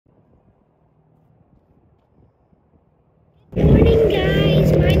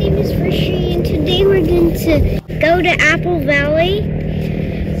going to go to Apple Valley.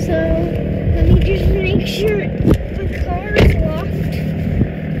 So let me just make sure the car is locked.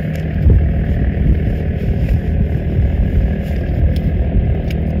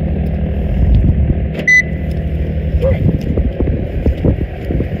 Good.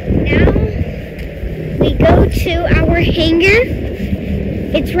 Now we go to our hangar.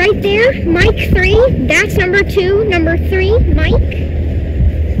 It's right there, Mike 3. That's number 2, number 3, Mike.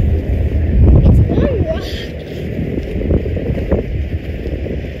 It's unlocked.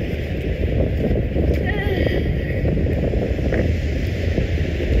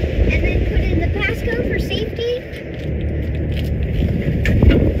 And then put in the passcode for safety.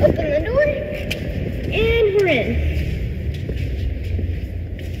 Open the door, and we're in.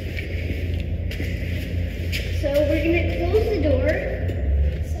 So we're gonna close the door.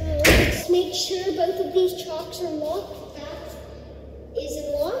 Make sure both of these chalks are locked. That is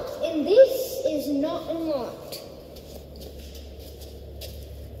unlocked, and this is not unlocked.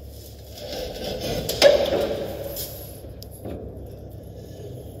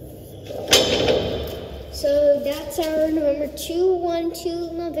 So that's our number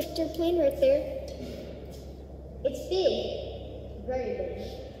 212 Victor plane right there. It's big, very big.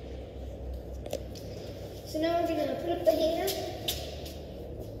 So now we're gonna put up the hangar.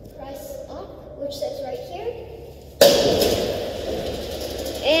 Press up, which says right here.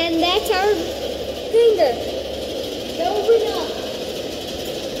 And that's our finger. Open up.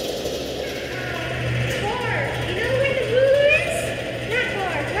 Bar. You know where the ruler is? That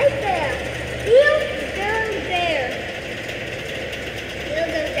bar, right there. Wheel goes there. Wheel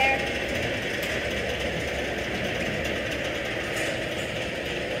goes there.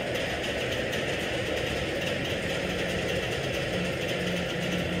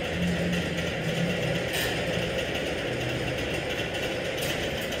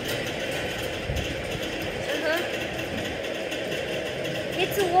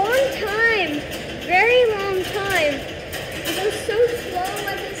 It's a long time, very long time. It goes so slow,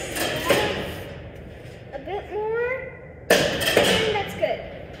 I just slide a bit more, and that's good.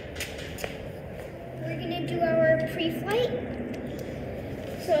 We're gonna do our pre-flight.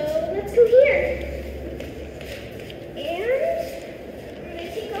 So let's go here. And I'm gonna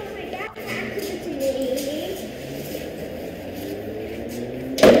take off my backpack because it's amazing.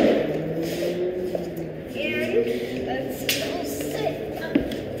 And let's go sit up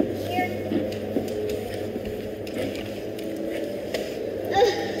here.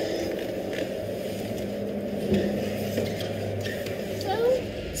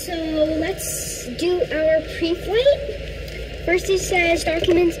 So let's do our pre-flight. First it says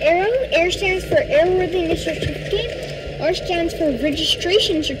documents arrow. Air stands for airworthiness certificate. R stands for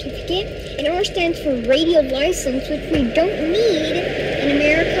registration certificate. And R stands for radio license, which we don't need in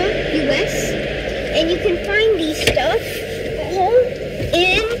America, US. And you can find these stuff all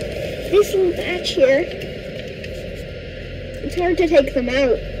in this little batch here. It's hard to take them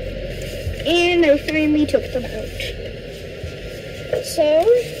out. And I finally took them out. So,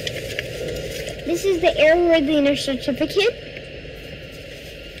 this is the airworthiness certificate.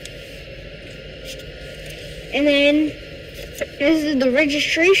 And then, this is the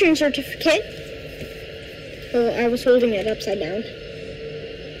registration certificate. Oh, I was holding it upside down.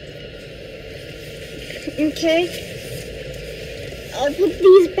 Okay. I'll put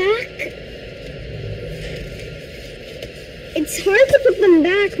these back. It's hard to put them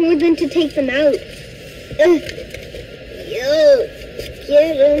back more than to take them out. Ugh. Yo,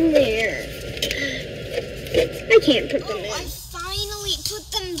 get in there. I can't put them in. I finally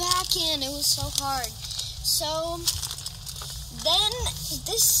put them back in. It was so hard. So, then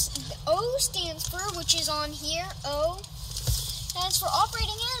this O stands for, which is on here, O, stands for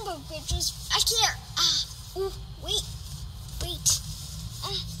operating handbook, which is, I can't, wait,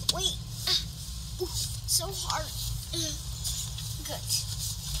 so hard. Good.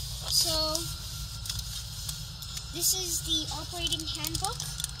 So, this is the operating handbook.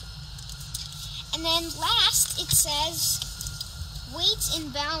 And then last, it says weights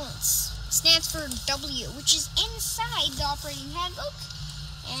and balance. Stands for W, which is inside the operating handbook.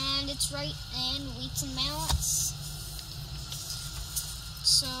 And it's right in weights and balance.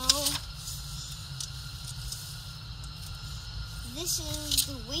 So, this is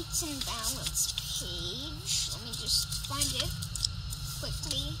the weights and balance page. Let me just find it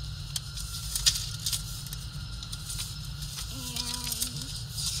quickly. And,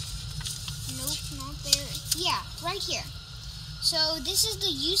 nope, not there. Yeah, right here. So this is the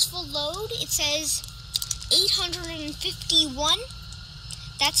useful load. It says 851.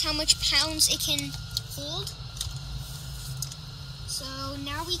 That's how much pounds it can hold. So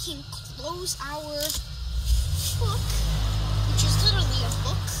now we can close our book, which is literally a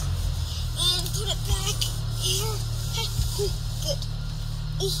book, and put it back here. Good.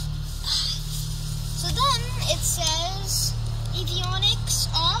 So then it says avionics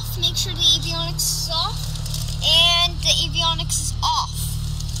off. Make sure the avionics is off, and the avionics is off.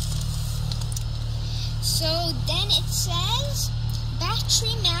 So then it says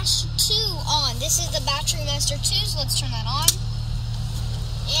Battery Master 2 on. This is the Battery Master 2, so let's turn that on.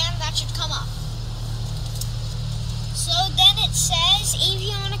 And that should come up. So then it says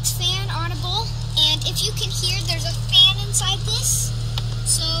avionics fan audible. And if you can hear, there's a fan inside this.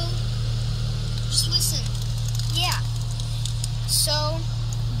 So just listen. Yeah. So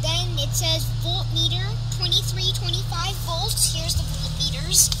then it says voltmeter, 23, 25 volts. Here's the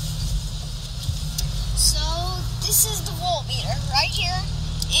voltmeters. So this is the voltmeter right here,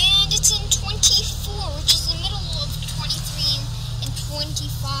 and it's in 24, which is the middle of 23 and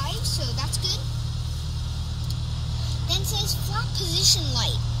 25, so that's good. Then it says flat position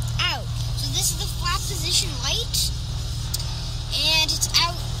light, out. So this is the flat position light, and it's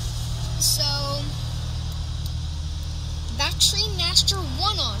out. So Battery Master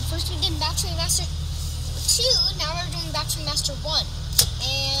 1 on. First we did Battery Master 2, now we're doing Battery Master 1.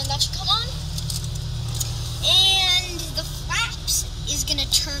 And that should come on. And the flaps is going to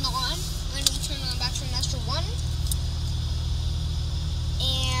turn on when we turn on Battery Master 1.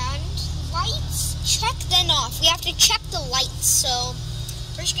 And lights, check then off. We have to check the lights. So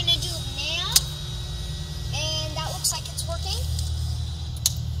first going to do nav, and that looks like it's working.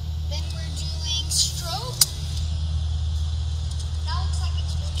 Then we're doing strobe. That looks like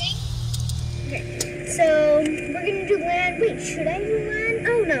it's working. Okay, so we're going to do land. Wait, should I do land?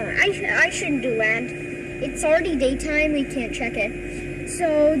 Oh no, I shouldn't do land. It's already daytime, we can't check it.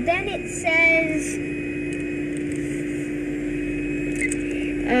 So then it says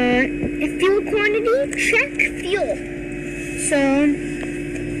fuel quantity, check fuel. So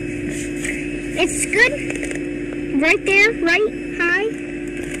it's good. Right there, right, high.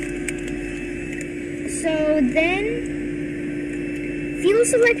 So then fuel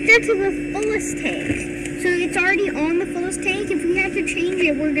selector to the fullest tank. So it's already on the fullest tank. If we have to change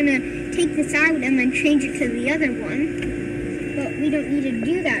it, we're gonna take this out and then change it to the other one, but we don't need to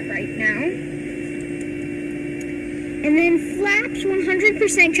do that right now. And then flaps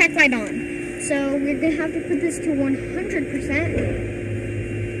 100% check light on. So we're gonna have to put this to 100%.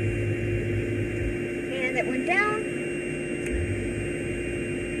 And that went down.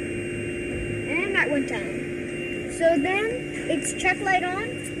 And that went down. So then it's check light on,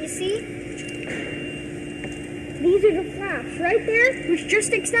 you see? These are the flaps right there, which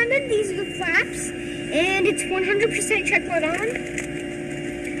just extended. These are the flaps, and it's 100% check light on.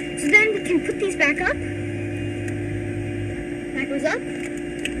 So then we can put these back up. That goes up,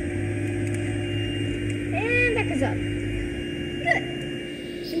 and that goes up. Good.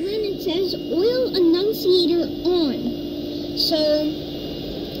 So then it says oil annunciator on. So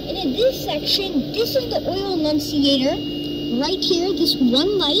in this section, this is the oil annunciator right here. This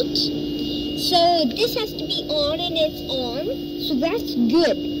one light. So this has to be on, and it's on, so that's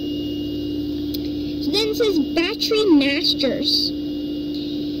good. So then it says battery masters.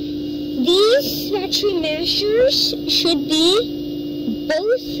 These battery masters should be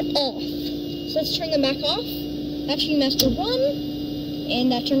both off. So let's turn them back off. Battery master 1,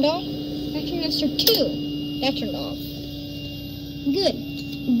 and that turned off. Battery master 2, that turned off. Good.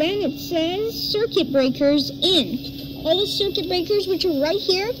 Then it says circuit breakers in. All the circuit breakers, which are right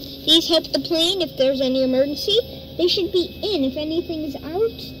here, these help the plane if there's any emergency. They should be in. If anything is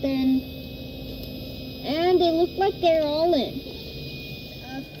out, then... And they look like they're all in.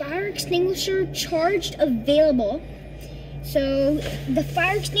 Fire extinguisher charged available. So the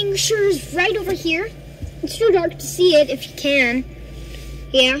fire extinguisher is right over here. It's too dark to see it if you can.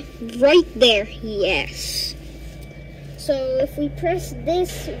 Yeah, right there. Yes. So if we press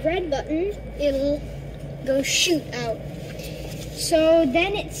this red button, it'll go shoot out. So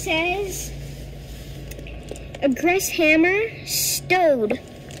then it says aggress hammer stowed.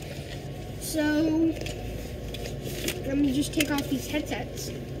 So let me just take off these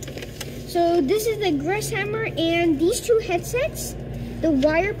headsets. So this is the aggress hammer, and these two headsets, the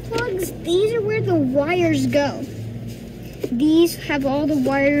wire plugs, these are where the wires go. These have all the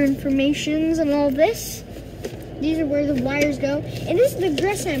wire informations and all this. These are where the wires go. And this is the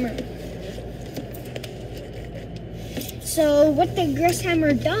aggress hammer. So what the aggress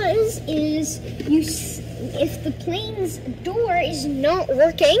hammer does is, if the plane's door is not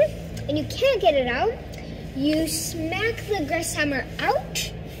working and you can't get it out, you smack the aggress hammer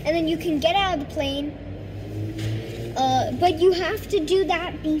out, and then you can get out of the plane. But you have to do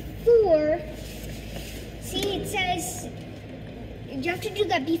that before See, it says you have to do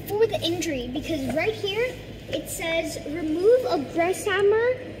that before the injury, because right here it says remove aggress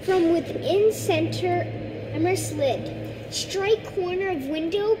hammer from within center hammer slid. Strike corner of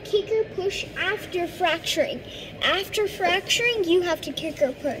window, kick or push after fracturing. After fracturing, you have to kick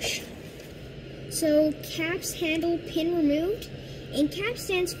or push. So caps handle pin removed. And cap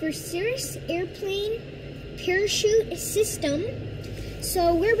stands for Cirrus Airplane Parachute System.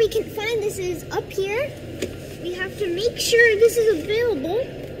 So where we can find this is up here. We have to make sure this is available.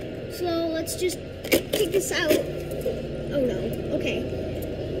 So let's just take this out. Oh no, okay.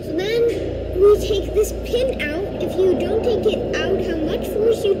 So then we take this pin out. If you don't take it out, how much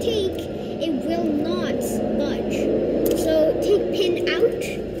force you take, it will not budge. So take pin out.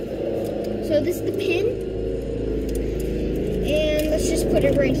 So this is the pin. And let's just put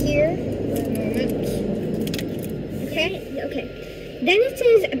it right here for a moment. Okay, okay. Then it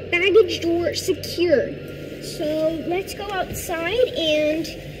says baggage door secured. So let's go outside and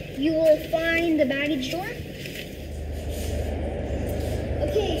you will find the baggage door.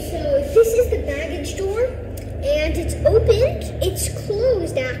 Okay, so this is the baggage door and it's opened. It's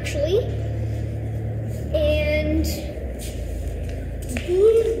closed actually. And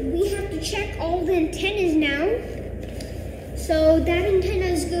we have to check all the antennas now. So that antenna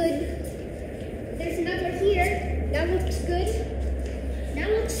is good. There's another here. That looks good. That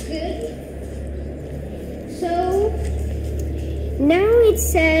looks good. So now it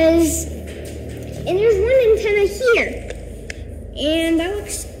says, and there's one antenna here. And that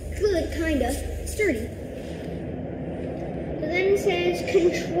looks good, kinda sturdy. So then it says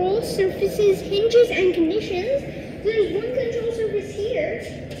control surfaces, hinges, and conditions. So there's one control surface here,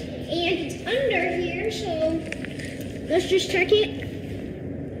 and it's under here, so let's just check it.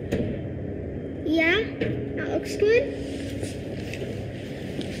 Yeah, that looks good.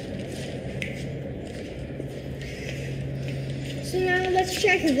 So now let's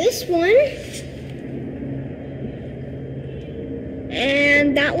check this one.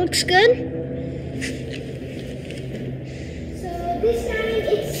 And that looks good. So this time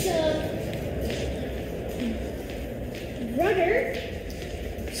it's rudder.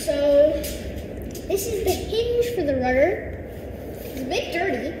 So this is the hinge for the rudder. It's a bit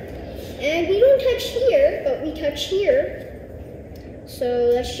dirty. And we don't touch here, but we touch here.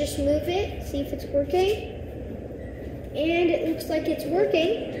 So let's just move it, see if it's working. And it looks like it's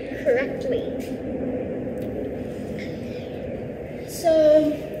working correctly. So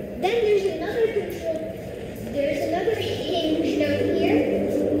then there's another control. There's another hinge down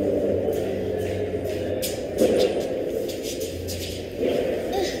here.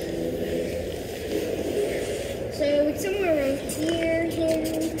 So it's somewhere around here.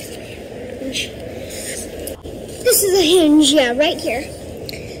 Hinge. This is a hinge, yeah, right here.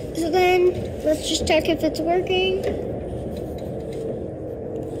 So then let's just check if it's working.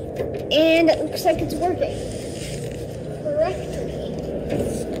 And it looks like it's working correctly.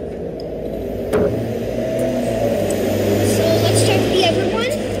 So let's check the other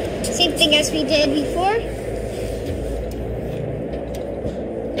one. Same thing as we did before.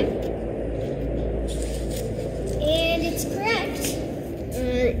 And it's correct.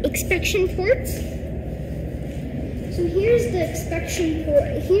 Expection ports. So here's the expection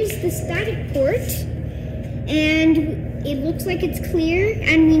port. Here's the static port. And it looks like it's clear,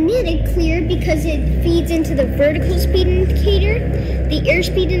 and we need it clear because it feeds into the vertical speed indicator, the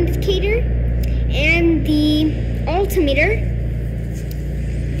airspeed indicator, and the altimeter.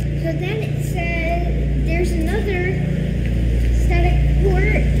 So then it says there's another static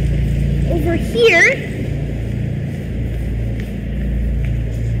port over here.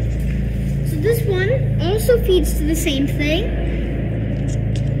 So this one also feeds to the same thing.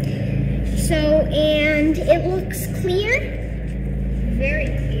 So, and it looks clear, very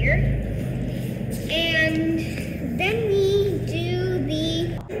clear. And then we do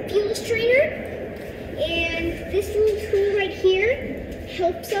the fuel strainer. And this little tool right here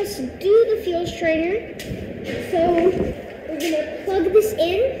helps us do the fuel strainer. So we're gonna plug this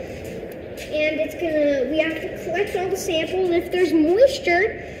in, and we have to collect all the samples. If there's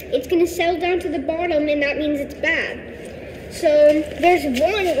moisture, it's gonna settle down to the bottom, and that means it's bad. So there's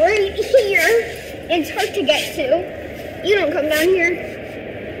one right here. It's hard to get to. You don't come down here.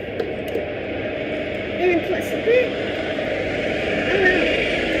 And plus a bit.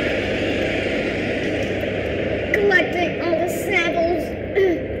 Collecting all the samples.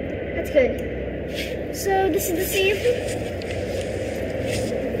 That's good. So this is the sample.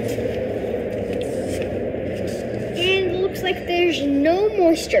 And it looks like there's no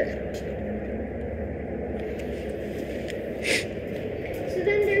moisture. So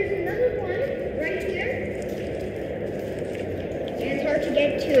then there's another one right here.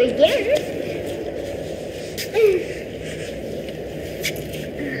 guess.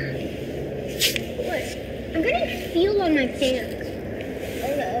 What? I'm getting fuel on my pants.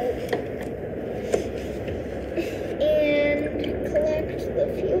 Oh no. And collect the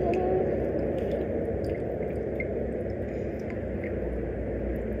fuel.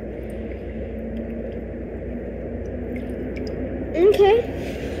 Okay,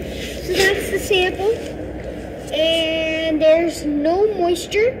 so that's the sample, and there's no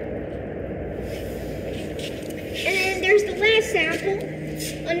moisture, and then there's the last sample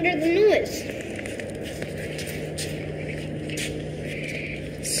under the noise.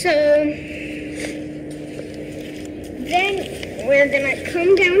 So then we're gonna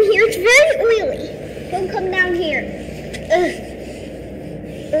come down here. It's very oily. Don't come down here.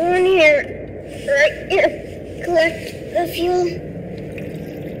 Run here, right here, collect the fuel.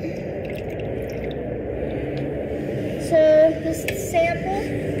 So this is the sample,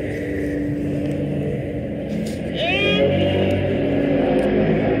 and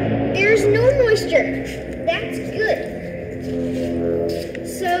there's no moisture. That's good.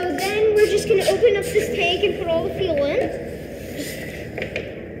 So then we're just gonna open up this tank and put all the fuel in.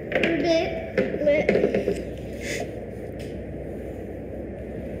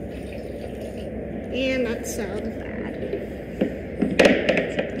 And that sounds bad.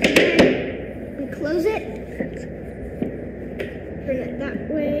 And close it. Turn it that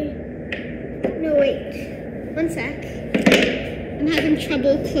way. No, wait. One sec. I'm having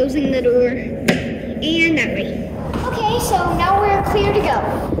trouble closing the door. And that way. Okay, so now we're clear to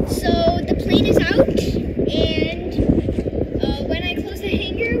go. So the plane is out, and when I close the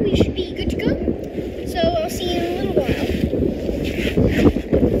hangar, we should be good to go. So I'll see you in a little while.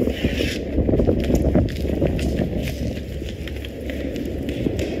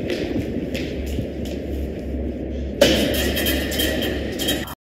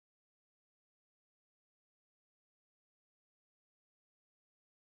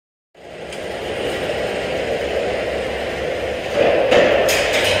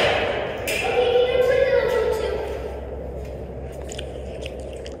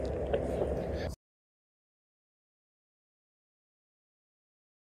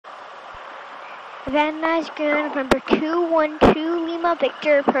 Van Nuys Ground, November 212 Lima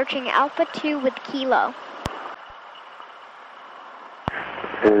Victor, approaching Alpha 2 with Kilo.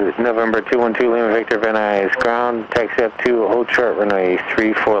 November 212 Lima Victor, Van Nuys Ground, taxi up to hold short runway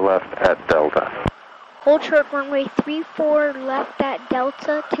 34 left at Delta. Hold short runway 34 left at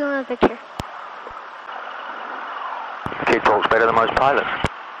Delta, 2 Lima Victor. Cape Roll's better than most pilots.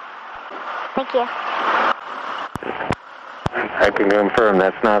 Thank you. I can confirm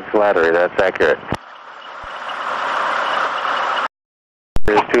that's not flattery, that's accurate.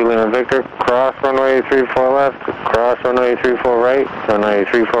 There's 2 Lima Victor, cross runway 34 left, cross runway 34 right, runway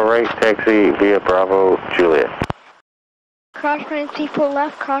 34 right, taxi via Bravo, Juliet. Cross runway 34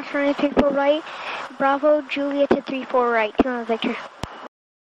 left, cross runway 34 right, Bravo, Juliet to 34 right, 2 Lima Victor.